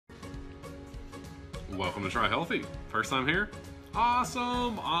welcome to Try Healthy. First time here?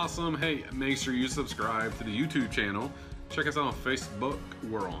 Awesome, awesome. Hey, make sure you subscribe to the YouTube channel. Check us out on Facebook.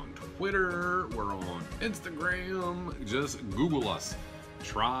 We're on Twitter. We're on Instagram. Just Google us.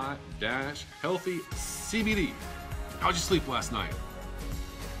 Try-Healthy CBD. How'd you sleep last night?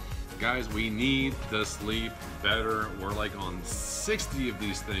 Guys, we need to sleep better. We're like on 60 of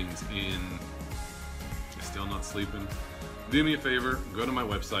these things and still not sleeping. Do me a favor, go to my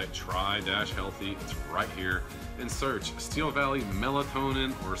website, Try-Healthy, it's right here, and search Steel Valley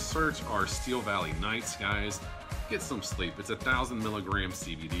Melatonin or search our Steel Valley Nights, guys. Get some sleep. It's 1,000 milligrams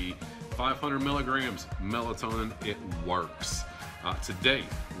CBD, 500 milligrams melatonin. It works. Today,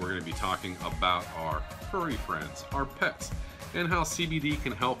 we're going to be talking about our furry friends, our pets, and how CBD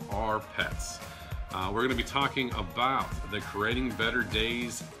can help our pets. We're going to be talking about the Creating Better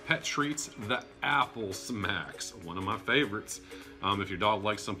Days pet treats, the Apple Smacks, one of my favorites. If your dog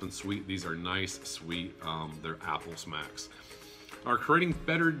likes something sweet, these are nice, sweet, they're Apple Smacks. Our Creating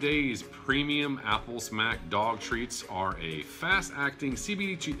Better Days Premium Apple Smack dog treats are a fast-acting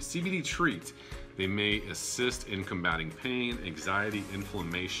CBD treat. They may assist in combating pain, anxiety,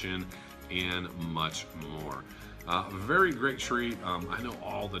 inflammation, and much more. Very great treat. I know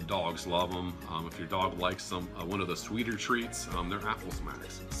all the dogs love them. If your dog likes one of the sweeter treats, they're Apple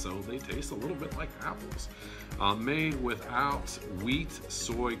Smacks. So they taste a little bit like apples. Made without wheat,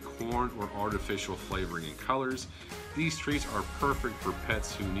 soy, corn, or artificial flavoring and colors. These treats are perfect for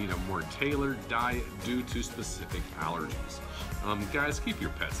pets who need a more tailored diet due to specific allergies. Guys, keep your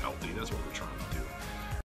pets healthy. That's what we're trying to do.